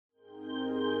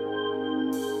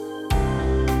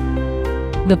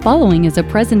The following is a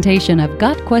presentation of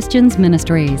Got Questions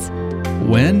Ministries.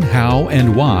 When, how,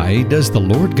 and why does the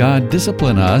Lord God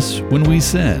discipline us when we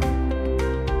sin?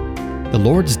 The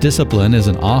Lord's discipline is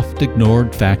an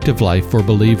oft-ignored fact of life for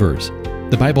believers.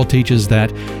 The Bible teaches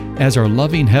that, as our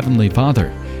loving Heavenly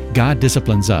Father, God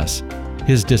disciplines us.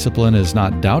 His discipline is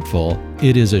not doubtful,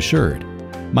 it is assured.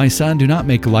 My son, do not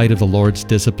make light of the Lord's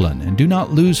discipline, and do not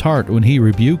lose heart when He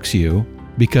rebukes you,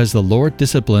 because the Lord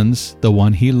disciplines the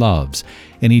one He loves,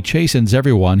 and He chastens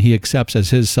everyone He accepts as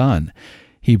His son.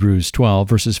 Hebrews 12,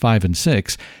 verses 5 and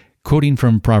 6, quoting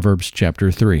from Proverbs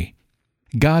chapter 3.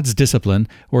 God's discipline,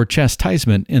 or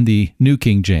chastisement in the New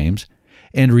King James,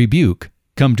 and rebuke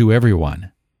come to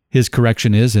everyone. His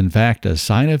correction is, in fact, a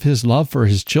sign of His love for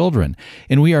His children,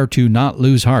 and we are to not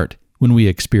lose heart when we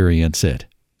experience it.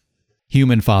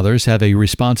 Human fathers have a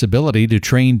responsibility to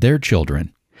train their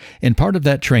children, and part of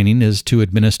that training is to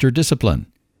administer discipline.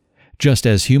 Just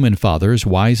as human fathers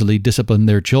wisely discipline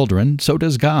their children, so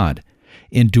does God.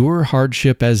 Endure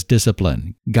hardship as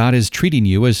discipline. God is treating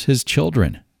you as His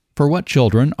children. For what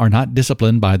children are not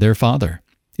disciplined by their father?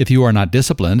 If you are not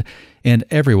disciplined, and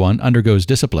everyone undergoes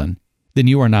discipline, then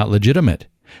you are not legitimate,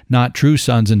 not true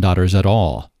sons and daughters at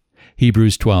all.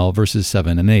 Hebrews 12, verses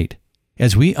 7 and 8.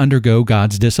 As we undergo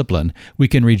God's discipline, we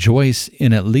can rejoice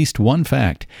in at least one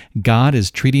fact: God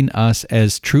is treating us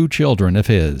as true children of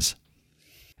His.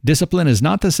 Discipline is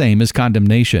not the same as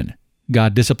condemnation.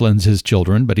 God disciplines His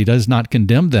children, but He does not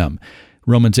condemn them.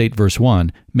 Romans 8, verse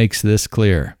 1 makes this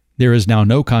clear. There is now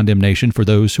no condemnation for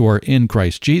those who are in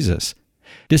Christ Jesus.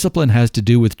 Discipline has to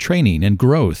do with training and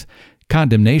growth.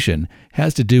 Condemnation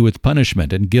has to do with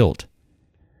punishment and guilt.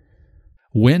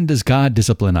 When does God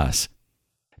discipline us?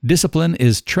 Discipline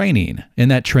is training, and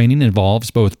that training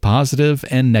involves both positive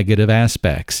and negative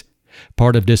aspects.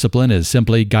 Part of discipline is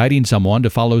simply guiding someone to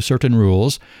follow certain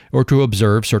rules or to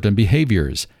observe certain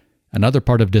behaviors. Another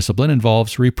part of discipline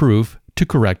involves reproof to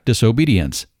correct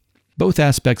disobedience. Both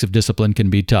aspects of discipline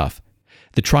can be tough.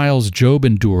 The trials Job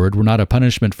endured were not a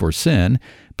punishment for sin,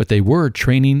 but they were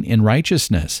training in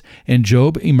righteousness, and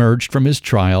Job emerged from his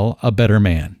trial a better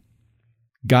man.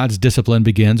 God's discipline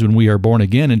begins when we are born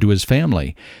again into His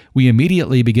family. We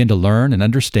immediately begin to learn and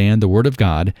understand the Word of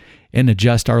God and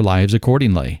adjust our lives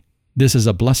accordingly. This is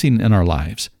a blessing in our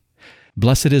lives.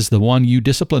 Blessed is the one you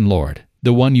discipline, Lord,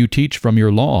 the one you teach from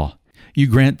your law. You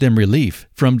grant them relief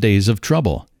from days of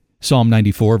trouble. Psalm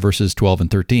 94, verses 12 and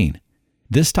 13.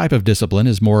 This type of discipline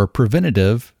is more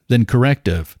preventative than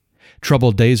corrective.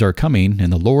 Troubled days are coming,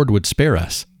 and the Lord would spare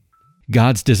us.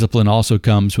 God's discipline also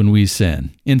comes when we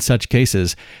sin. In such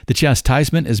cases, the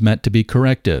chastisement is meant to be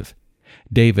corrective.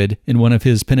 David, in one of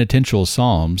his penitential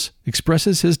psalms,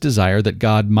 expresses his desire that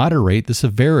God moderate the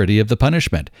severity of the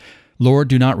punishment. Lord,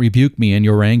 do not rebuke me in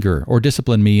your anger, or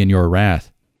discipline me in your wrath.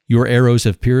 Your arrows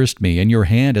have pierced me, and your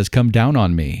hand has come down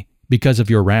on me. Because of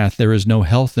your wrath, there is no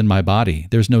health in my body.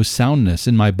 There's no soundness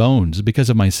in my bones because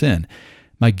of my sin.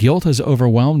 My guilt has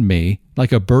overwhelmed me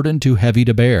like a burden too heavy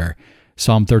to bear.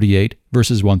 Psalm 38,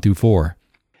 verses 1 through 4.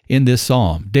 In this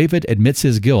psalm, David admits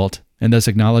his guilt and thus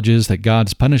acknowledges that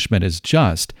God's punishment is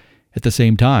just. At the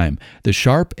same time, the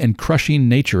sharp and crushing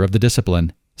nature of the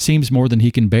discipline seems more than he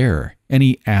can bear, and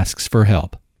he asks for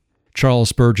help. Charles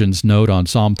Spurgeon's note on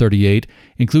Psalm 38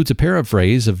 includes a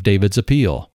paraphrase of David's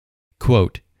appeal.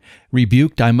 Quote,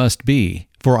 "Rebuked I must be,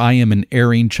 for I am an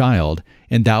erring child,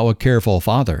 and thou a careful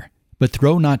father. But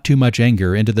throw not too much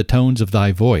anger into the tones of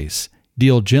thy voice.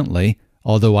 Deal gently,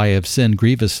 although I have sinned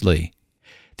grievously.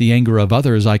 The anger of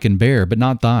others I can bear, but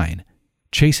not thine.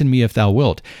 Chasten me if thou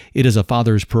wilt, it is a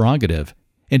father's prerogative,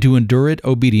 and to endure it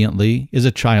obediently is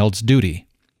a child's duty.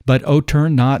 But O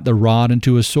turn not the rod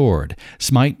into a sword,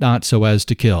 smite not so as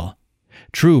to kill.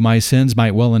 True, my sins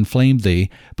might well inflame thee,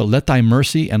 but let thy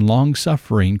mercy and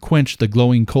long-suffering quench the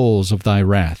glowing coals of thy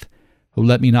wrath. O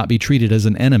let me not be treated as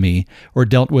an enemy, or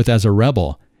dealt with as a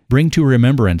rebel. Bring to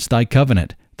remembrance thy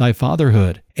covenant, thy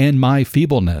fatherhood, and my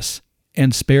feebleness,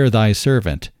 and spare thy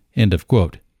servant." End of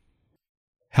quote.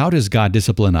 How does God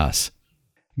discipline us?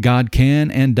 God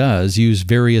can and does use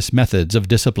various methods of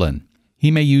discipline. He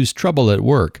may use trouble at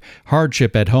work,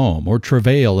 hardship at home, or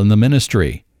travail in the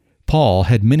ministry. Paul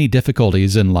had many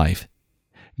difficulties in life.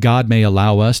 God may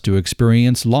allow us to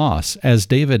experience loss, as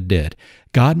David did.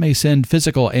 God may send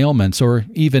physical ailments or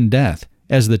even death,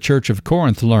 as the Church of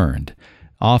Corinth learned.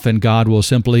 Often God will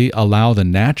simply allow the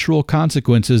natural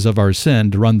consequences of our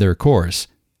sin to run their course.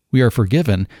 We are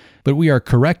forgiven, but we are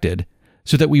corrected,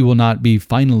 so that we will not be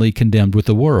finally condemned with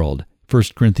the world.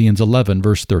 1 Corinthians 11,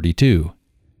 verse 32.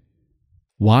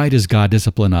 Why does God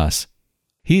discipline us?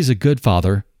 He's a good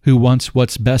father who wants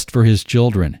what's best for His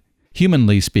children.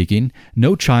 Humanly speaking,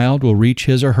 no child will reach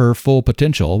his or her full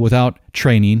potential without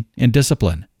training and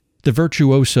discipline. The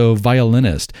virtuoso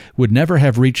violinist would never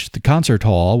have reached the concert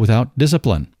hall without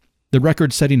discipline. The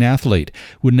record-setting athlete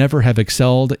would never have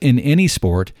excelled in any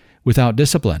sport without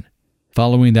discipline.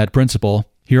 Following that principle,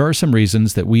 here are some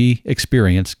reasons that we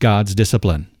experience God's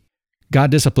discipline.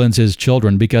 God disciplines His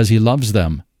children because He loves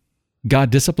them. God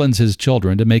disciplines His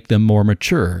children to make them more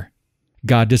mature.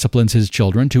 God disciplines His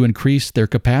children to increase their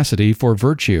capacity for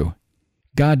virtue.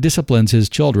 God disciplines His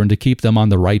children to keep them on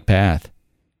the right path.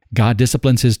 God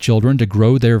disciplines His children to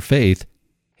grow their faith,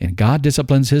 and God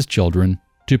disciplines His children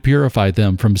to purify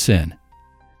them from sin.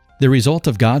 The result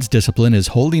of God's discipline is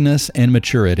holiness and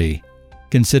maturity.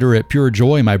 Consider it pure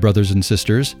joy, my brothers and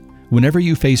sisters, whenever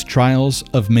you face trials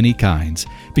of many kinds,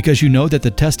 because you know that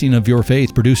the testing of your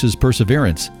faith produces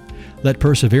perseverance. Let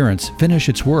perseverance finish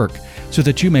its work, so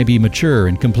that you may be mature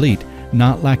and complete,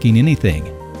 not lacking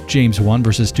anything. James 1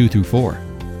 verses 2 through 4.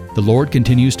 The Lord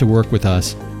continues to work with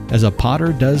us as a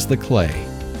potter does the clay,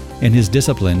 and His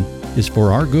discipline is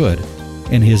for our good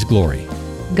and His glory.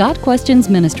 God Questions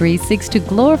Ministry seeks to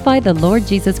glorify the Lord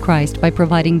Jesus Christ by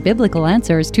providing biblical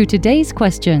answers to today's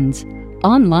questions.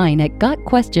 Online at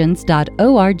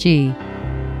gotquestions.org.